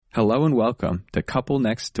Hello and welcome to Couple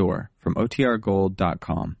Next Door from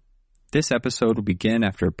OTRGold.com. This episode will begin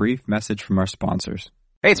after a brief message from our sponsors.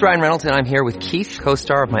 Hey, it's Ryan Reynolds, and I'm here with Keith,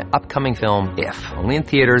 co-star of my upcoming film, If, only in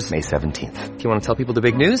theaters May 17th. Do you want to tell people the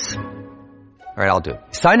big news? All right, I'll do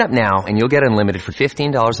it. Sign up now and you'll get unlimited for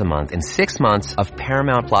 $15 a month and 6 months of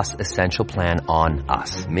Paramount Plus Essential Plan on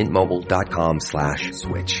us.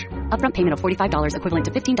 MintMobile.com/switch. Upfront payment of $45 equivalent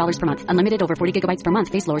to $15 per month. Unlimited over 40 gigabytes per month.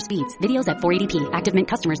 Face lower speeds. Videos at 480p. Active Mint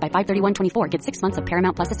customers by 531.24 get 6 months of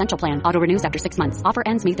Paramount Plus Essential Plan. Auto renews after 6 months. Offer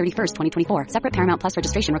ends May 31st, 2024. Separate Paramount Plus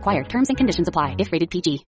registration required. Terms and conditions apply if rated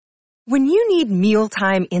PG. When you need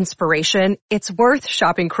mealtime inspiration, it's worth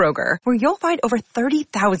shopping Kroger, where you'll find over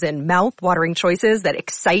 30,000 mouth-watering choices that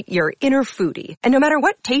excite your inner foodie. And no matter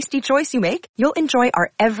what tasty choice you make, you'll enjoy our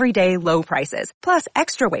everyday low prices, plus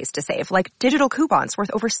extra ways to save, like digital coupons worth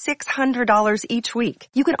over $600 each week.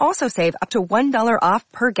 You can also save up to $1 off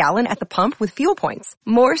per gallon at the pump with fuel points.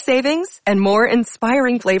 More savings and more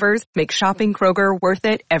inspiring flavors make shopping Kroger worth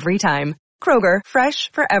it every time. Kroger,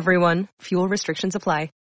 fresh for everyone. Fuel restrictions apply.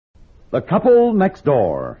 The Couple Next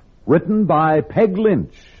Door, written by Peg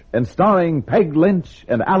Lynch and starring Peg Lynch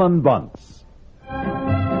and Alan Bunce.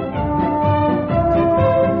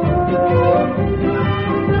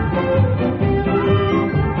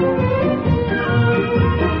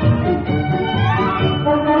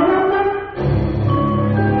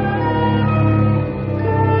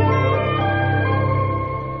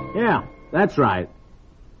 Yeah, that's right.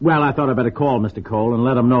 Well, I thought I'd better call Mr. Cole and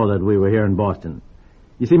let him know that we were here in Boston.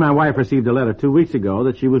 You see, my wife received a letter 2 weeks ago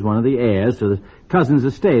that she was one of the heirs to the cousin's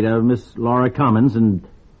estate of Miss Laura Cummins, and...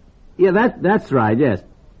 Yeah, that's right, yes.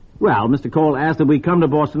 Well, Mr. Cole asked if we come to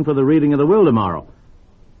Boston for the reading of the will tomorrow.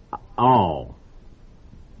 Oh,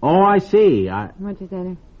 I see. What'd you say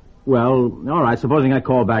there? Well, all right, supposing I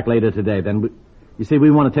call back later today, then... You see,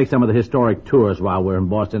 we want to take some of the historic tours while we're in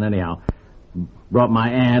Boston anyhow. Brought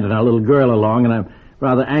my aunt and our little girl along, and I'm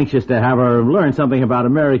rather anxious to have her learn something about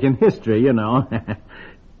American history, you know.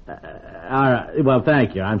 All right. Well,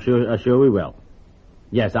 thank you. I'm sure we will.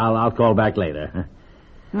 Yes, I'll call back later.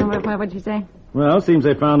 What'd you say? Well, it seems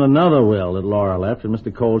they found another will that Laura left, and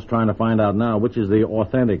Mr. Cole's trying to find out now which is the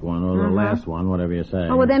authentic one or the last one, whatever you say.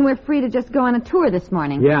 Oh, well, then we're free to just go on a tour this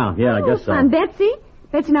morning. Yeah, I guess so. Fun. Betsy,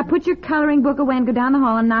 now put your coloring book away and go down the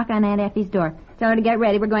hall and knock on Aunt Effie's door. Tell her to get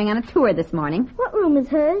ready. We're going on a tour this morning. What room is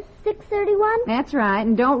hers? 631? That's right.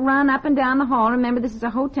 And don't run up and down the hall. Remember, this is a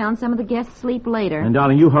hotel and some of the guests sleep later. And,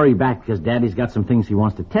 darling, you hurry back because Daddy's got some things he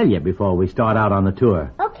wants to tell you before we start out on the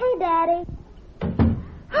tour. Okay, Daddy.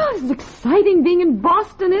 Oh, this is exciting being in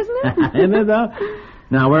Boston, isn't it? Isn't it, though?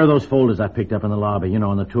 Now, where are those folders I picked up in the lobby? You know,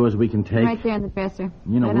 on the tours we can take? Right there in the dresser.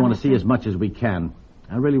 You know, we want to see as much as we can.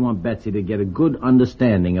 I really want Betsy to get a good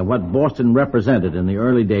understanding of what Boston represented in the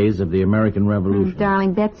early days of the American Revolution.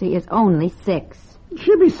 Darling, Betsy is only 6.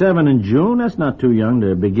 She'll be 7 in June. That's not too young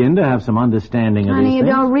to begin to have some understanding of these things. Honey, you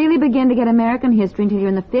don't really begin to get American history until you're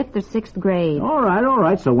in the 5th or 6th grade. All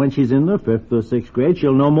right. So when she's in the 5th or 6th grade,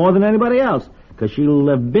 she'll know more than anybody else. Because she'll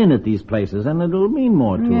have been at these places, and it'll mean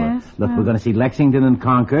more to her. Look, we're going to see Lexington and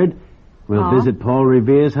Concord. We'll visit Paul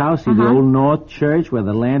Revere's house, see the Old North Church where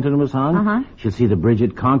the lantern was hung. She'll see the bridge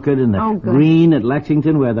at Concord and the green at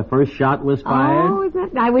Lexington where the first shot was fired. Oh, is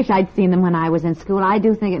that... I wish I'd seen them when I was in school. I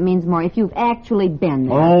do think it means more if you've actually been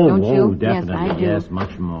there, don't you? Definitely. Yes, I do. Yes,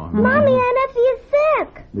 much more. Mommy, Aunt Effie is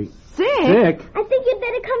sick. Sick? I think you'd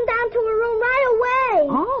better come down to her room right away.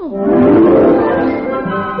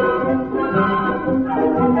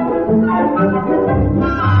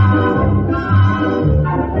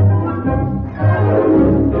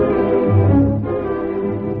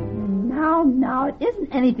 No, it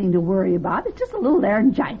isn't anything to worry about. It's just a little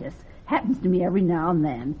laryngitis. Happens to me every now and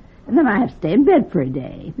then. And then I have to stay in bed for a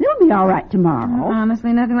day. It'll be all right tomorrow.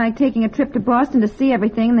 Honestly, nothing like taking a trip to Boston to see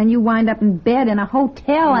everything, and then you wind up in bed in a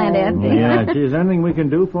hotel, Aunt Effie. Yeah, gee, is there anything we can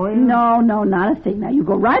do for you? No, not a thing. Now, you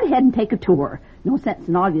go right ahead and take a tour. No sense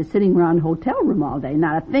in all of you sitting around a hotel room all day.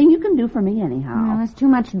 Not a thing you can do for me anyhow. Well, there's too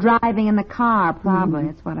much driving in the car, probably.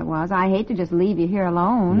 That's what it was. I hate to just leave you here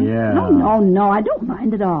alone. Yeah. No, I don't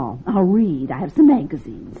mind at all. I'll read. I have some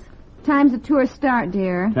magazines. Time's the tour start,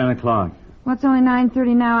 dear? 10 o'clock. Well, it's only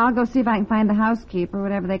 9:30 now. I'll go see if I can find the housekeeper,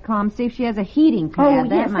 whatever they call them, see if she has a heating pad.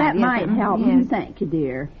 That might help. Yes. Thank you,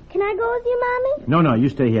 dear. Can I go with you, Mommy? No, you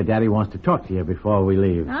stay here. Daddy wants to talk to you before we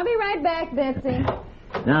leave. I'll be right back, Betsy.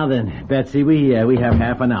 Now then, Betsy, we have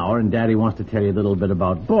half an hour, and Daddy wants to tell you a little bit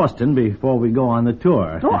about Boston before we go on the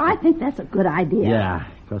tour. Oh, I think that's a good idea. Yeah,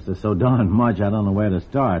 because there's so darn much, I don't know where to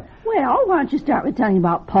start. Well, why don't you start with telling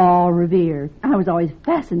about Paul Revere? I was always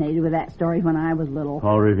fascinated with that story when I was little.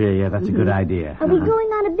 Paul Revere, yeah, that's a good idea. Are we going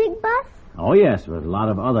on a big bus? Oh, yes, with a lot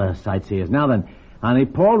of other sightseers. Now then, honey,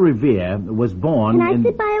 Paul Revere was born Can I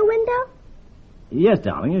sit by a window? Yes,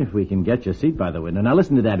 darling, if we can get your seat by the window. Now,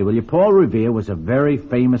 listen to Daddy, will you? Paul Revere was a very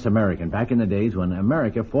famous American back in the days when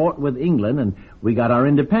America fought with England and we got our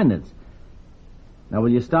independence. Now, will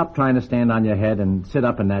you stop trying to stand on your head and sit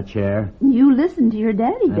up in that chair? You listen to your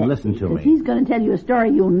daddy, And Betsy, listen to 'cause me. he's going to tell you a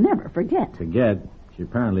story you'll never forget. Forget. She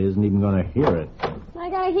apparently isn't even going to hear it. I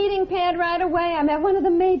got a heating pad right away. I met one of the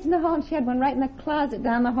maids in the hall, and she had one right in the closet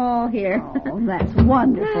down the hall here. Oh, that's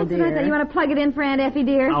wonderful, That's what I thought. You dear. want to plug it in for Aunt Effie,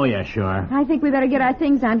 dear? Oh, yeah, sure. I think we better get our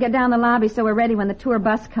things on, get down the lobby so we're ready when the tour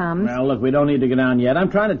bus comes. Well, look, we don't need to go down yet. I'm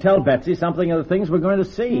trying to tell Betsy something of the things we're going to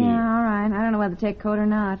see. Yeah, all right. I don't know whether to take a coat or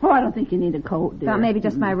not. Oh, I don't think you need a coat, dear. Thought maybe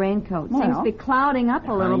just my raincoat. Seems Well. to be clouding up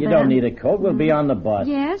a little You bit. don't need a coat. We'll be on the bus.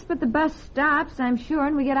 Yes, but the bus stops, I'm sure,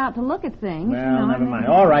 and we get out to look at things. Well, never mind.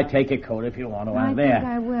 All right, take a coat if you want to. I There. think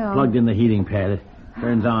I will. Plugged in the heating pad. It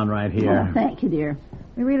turns on right here. Oh, thank you, dear.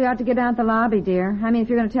 We really ought to get down to the lobby, dear. I mean, if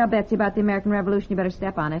you're going to tell Betsy about the American Revolution, you better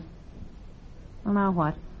step on it. Well, now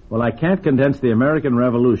what? Well, I can't condense the American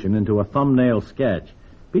Revolution into a thumbnail sketch.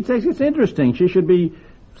 Pete says it's interesting. She should be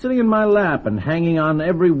sitting in my lap and hanging on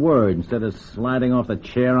every word instead of sliding off the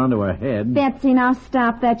chair onto her head. Betsy, now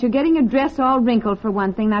stop that. You're getting your dress all wrinkled for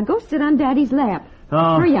one thing. Now go sit on Daddy's lap.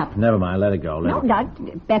 Oh, Hurry up. Never mind. Let it go. No,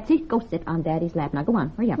 Betsy, go sit on Daddy's lap. Now go on.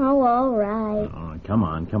 Hurry up. Oh, all right. Oh, come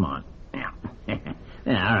on. Yeah.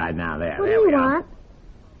 Yeah, all right, now there. What there do we you are. want?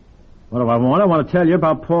 What do I want? I want to tell you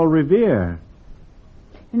about Paul Revere.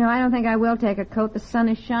 You know, I don't think I will take a coat. The sun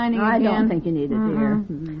is shining I again. don't think you need it, dear.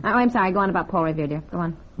 Oh, I'm sorry. Go on about Paul Revere, dear. Go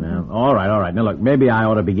on. Well, all right. Now, look, maybe I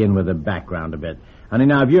ought to begin with the background a bit. Honey,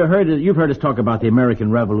 now, you've heard us talk about the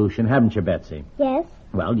American Revolution, haven't you, Betsy? Yes?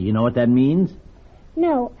 Well, do you know what that means?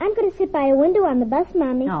 No, I'm going to sit by a window on the bus,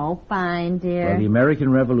 Mommy. Oh, fine, dear. Well, the American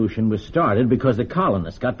Revolution was started because the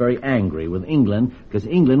colonists got very angry with England because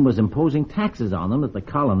England was imposing taxes on them that the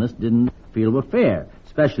colonists didn't feel were fair,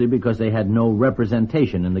 especially because they had no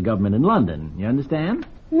representation in the government in London. You understand?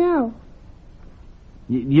 No,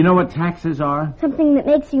 You know what taxes are? something that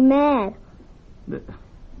makes you mad.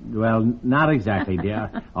 Well, not exactly, dear.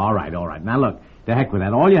 All right. Now, look, to heck with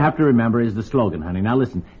that. All you have to remember is the slogan, honey. Now,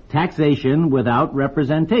 listen. Taxation without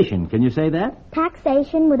representation. Can you say that?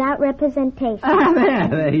 Taxation without representation.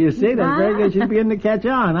 There, you see. That's very good. You're beginning to catch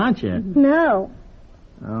on, aren't you? No.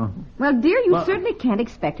 Oh. Well, dear, you certainly can't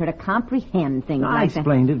expect her to comprehend things I like that.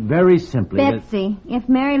 explained it very simply. Betsy, if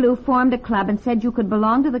Mary Lou formed a club and said you could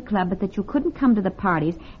belong to the club but that you couldn't come to the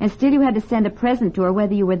parties and still you had to send a present to her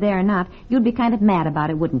whether you were there or not, you'd be kind of mad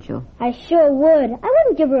about it, wouldn't you? I sure would. I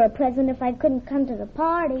wouldn't give her a present if I couldn't come to the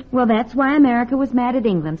party. Well, that's why America was mad at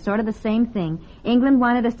England, sort of the same thing. England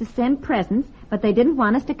wanted us to send presents, but they didn't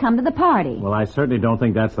want us to come to the party. Well, I certainly don't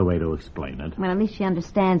think that's the way to explain it. Well, at least she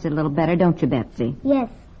understands it a little better, don't you, Betsy? Yes.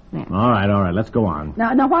 Yeah. All right. Let's go on.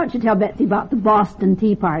 Now, why don't you tell Betsy about the Boston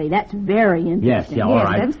Tea Party? That's very interesting. Yes, all Yes,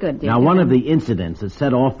 right. that's good, dear. Now, one of the incidents that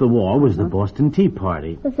set off the war was the Boston Tea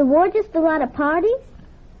Party. Was the war just a lot of parties?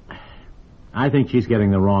 I think she's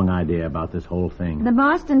getting the wrong idea about this whole thing. The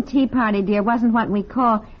Boston Tea Party, dear, wasn't what we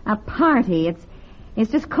call a party.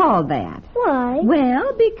 It's just called that. Why?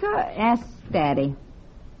 Well, because... Ask Daddy.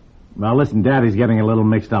 Well, listen, Daddy's getting a little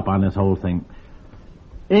mixed up on this whole thing.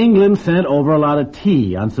 England sent over a lot of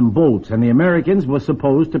tea on some boats, and the Americans were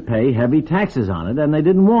supposed to pay heavy taxes on it, and they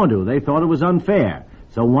didn't want to. They thought it was unfair.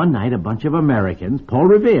 So one night, a bunch of Americans, Paul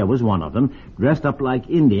Revere was one of them, dressed up like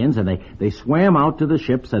Indians, and they swam out to the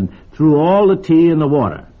ships and threw all the tea in the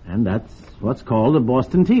water. And that's what's called the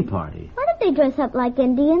Boston Tea Party. Why did they dress up like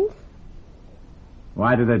Indians?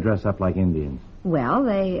 Why did they dress up like Indians? Well,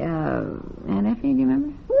 they, Aunt Effie, do you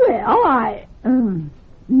remember? Well,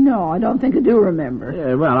 no, I don't think I do remember.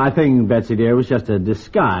 Yeah, well, I think, Betsy dear, it was just a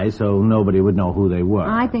disguise so nobody would know who they were.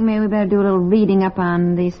 I think maybe we better do a little reading up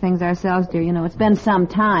on these things ourselves, dear. You know, it's been some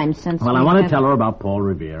time since Well, we I want to had- tell her about Paul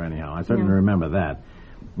Revere, anyhow. I certainly remember that.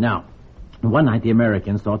 Now, one night the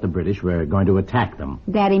Americans thought the British were going to attack them.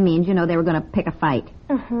 Daddy means, you know, they were going to pick a fight.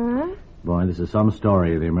 Uh-huh. Boy, this is some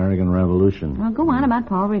story of the American Revolution. Well, go on about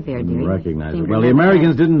Paul Revere, dear. Didn't recognize Seem it. to Well, the remember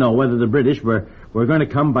Americans didn't know whether the British were going to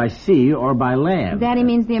come by sea or by that. land. Daddy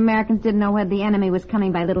means the Americans didn't know whether the enemy was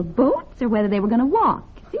coming by little boats or whether they were going to walk.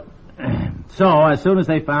 So, as soon as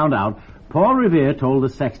they found out, Paul Revere told the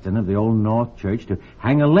sexton of the Old North Church to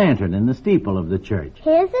hang a lantern in the steeple of the church.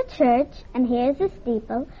 Here's a church, and here's a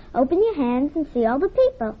steeple. Open your hands and see all the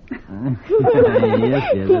people.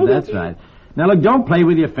 yes, that's right. Now, look, don't play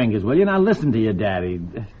with your fingers, will you? Now, listen to your daddy.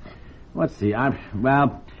 Let's see.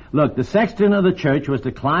 Look, the sexton of the church was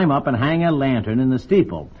to climb up and hang a lantern in the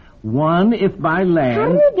steeple. One, if by land...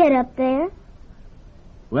 How do we get up there?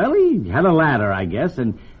 Well, he had a ladder, I guess,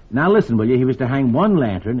 and now listen, will you? He was to hang one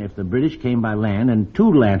lantern if the British came by land and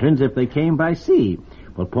 2 lanterns if they came by sea.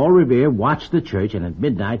 Well, Paul Revere watched the church, and at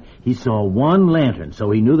midnight he saw 1 lantern,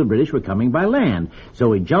 so he knew the British were coming by land.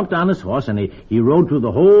 So he jumped on his horse, and he rode through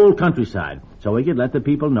the whole countryside so he could let the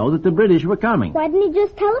people know that the British were coming. Why didn't he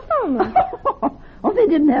just telephone them? Oh, they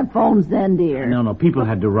didn't have phones then, dear. No, people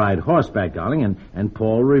had to ride horseback, darling, and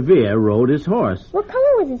Paul Revere rode his horse. What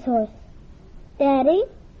color was his horse? Daddy?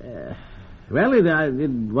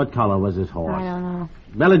 What color was his horse? I don't know.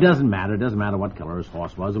 Well, it doesn't matter. It doesn't matter what color his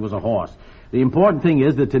horse was. It was a horse. The important thing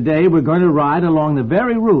is that today we're going to ride along the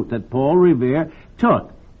very route that Paul Revere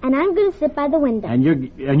took. And I'm going to sit by the window. And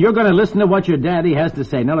you're going to listen to what your daddy has to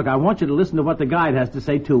say. Now, look, I want you to listen to what the guide has to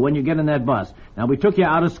say, too, when you get in that bus. Now, we took you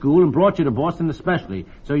out of school and brought you to Boston especially,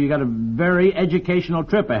 so you got a very educational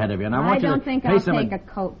trip ahead of you. And I don't think I'll take a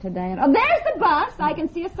coat today. Oh, there's the bus. I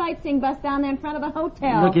can see a sightseeing bus down there in front of the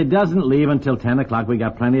hotel. Look, it doesn't leave until 10 o'clock. We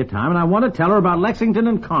got plenty of time, and I want to tell her about Lexington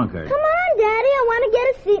and Concord. Come on, Daddy. I want to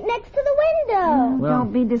get a seat next to the window. Well,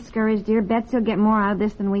 don't be discouraged, dear. Betsy will get more out of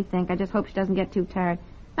this than we think. I just hope she doesn't get too tired.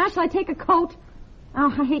 Now, shall I take a coat?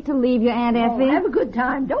 Oh, I hate to leave you, Aunt Effie. Have a good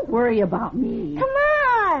time. Don't worry about me. Come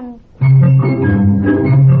on.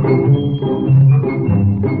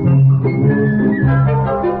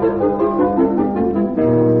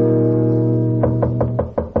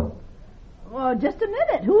 Oh, just a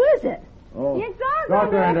minute. Who is it? Oh, It's us,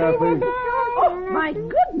 Doctor Aunt Aunt Effie. Effie. Oh, my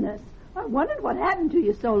goodness. I wondered what happened to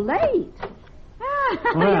you so late.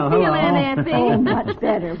 How do you feel, Aunt Effie? Oh, much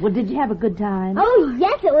better. Well, did you have a good time? Oh,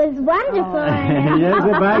 yes, it was wonderful. Yes,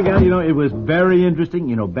 by God, it was very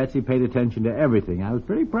interesting. Betsy paid attention to everything. I was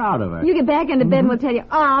pretty proud of her. You get back into bed and we'll tell you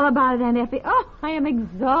all about it, Aunt Effie. Oh, I am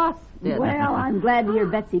exhausted. Well, I'm glad to hear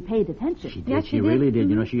Betsy paid attention. She did. Yes, she she did. really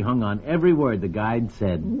did. She hung on every word the guide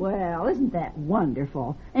said. Well, isn't that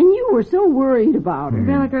wonderful? And you were so worried about her.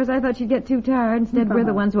 Well, of course, I thought she'd get too tired. Instead, we're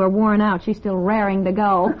the ones who are worn out. She's still raring to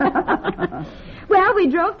go. Well, we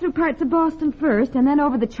drove through parts of Boston first, and then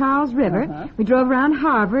over the Charles River. We drove around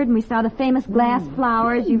Harvard, and we saw the famous glass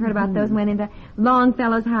flowers. You've heard about those. Went into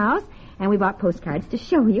Longfellow's house, and we bought postcards to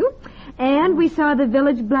show you. And we saw the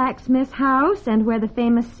village blacksmith's house, and where the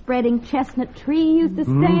famous spreading chestnut tree used to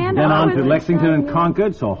stand. Then on to Lexington and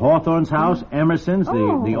Concord, so Hawthorne's house, Emerson's,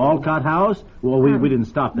 the Alcott house. Well, we didn't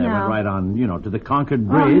stop there. No. Went right on, to the Concord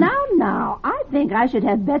Oh, Bridge. now. I think I should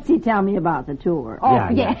have Betsy tell me about the tour.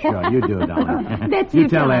 Yeah, sure. You do it, darling. Betsy, you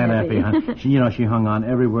tell Aunt Aunt Effie, huh? She hung on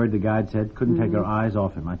every word the guide said. Couldn't take her eyes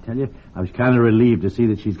off him. I tell you, I was kind of relieved to see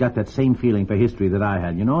that she's got that same feeling for history that I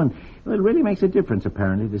had, and it really makes a difference,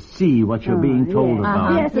 apparently, to see what you're being told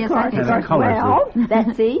about. Yes, of course. And the colors. Well,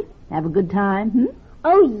 Betsy, have a good time,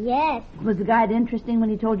 Oh, yes. Was the guide interesting when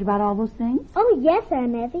he told you about all those things? Oh, yes,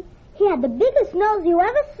 Aunt Effie. He had the biggest nose you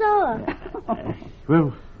ever saw.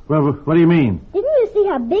 Well, what do you mean? Didn't you see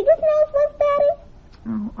how big his nose was, Daddy?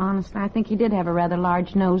 Oh, honestly, I think he did have a rather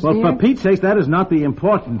large nose, Well, dear. for Pete's sake, that is not the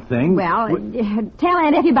important thing. Well, tell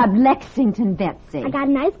Aunt Effie about Lexington, Betsy. I got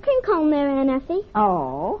an ice cream cone there, Aunt Effie.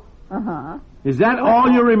 Oh, Is that all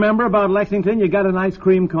you remember about Lexington? You got an ice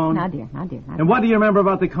cream cone? Now, dear. And what do you remember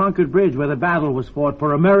about the Concord Bridge where the battle was fought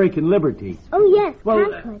for American liberty? Oh, yes, Well,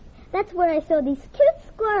 Concord. That's where I saw these cute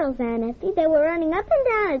squirrels, Aunt Effie. They were running up and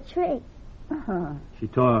down a tree.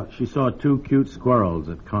 She saw 2 cute squirrels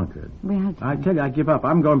at Concord. Well, I tell you, I give up.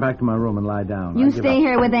 I'm going back to my room and lie down. you I give stay up.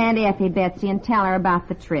 here with Aunt Effie, Betsy, and tell her about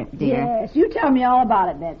the trip, dear. yes. You tell me all about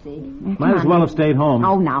it, Betsy. Might as well have stayed home.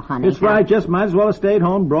 Oh, now, honey. It's right, just might as well have stayed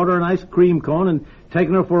home, brought her an ice cream cone, and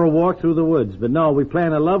taken her for a walk through the woods. But no, we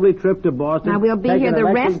plan a lovely trip to Boston. Now, we'll be taking here the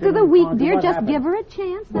her rest Lexington of the and week, Concord. dear. What Just happened? give her a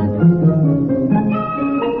chance.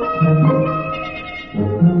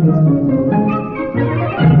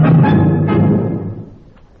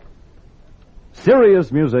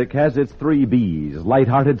 Serious music has its 3 B's.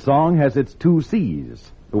 Light-hearted song has its 2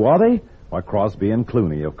 C's. Who are they? Why, Crosby and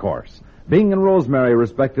Clooney, of course. Bing and Rosemary,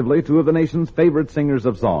 respectively, 2 of the nation's favorite singers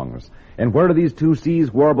of songs. And where do these 2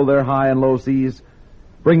 C's warble their high and low C's?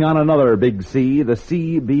 Bring on another big C, the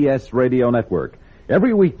CBS Radio Network.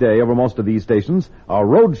 Every weekday over most of these stations, our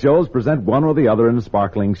road shows present one or the other in a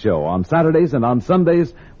sparkling show. On Saturdays and on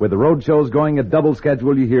Sundays, with the road shows going at double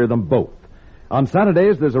schedule, you hear them both. On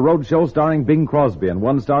Saturdays, there's a road show starring Bing Crosby and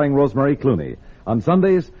one starring Rosemary Clooney. On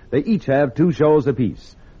Sundays, they each have 2 shows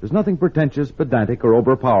apiece. There's nothing pretentious, pedantic, or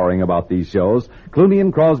overpowering about these shows. Clooney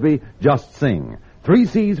and Crosby just sing. 3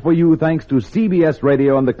 C's for you thanks to CBS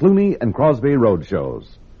Radio and the Clooney and Crosby road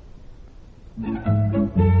shows.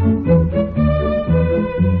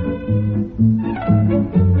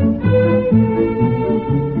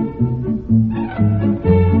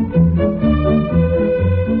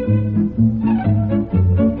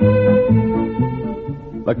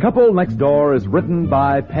 The Couple Next Door is written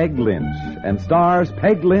by Peg Lynch and stars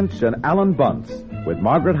Peg Lynch and Alan Bunce with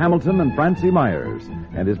Margaret Hamilton and Francie Myers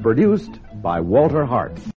and is produced by Walter Hart.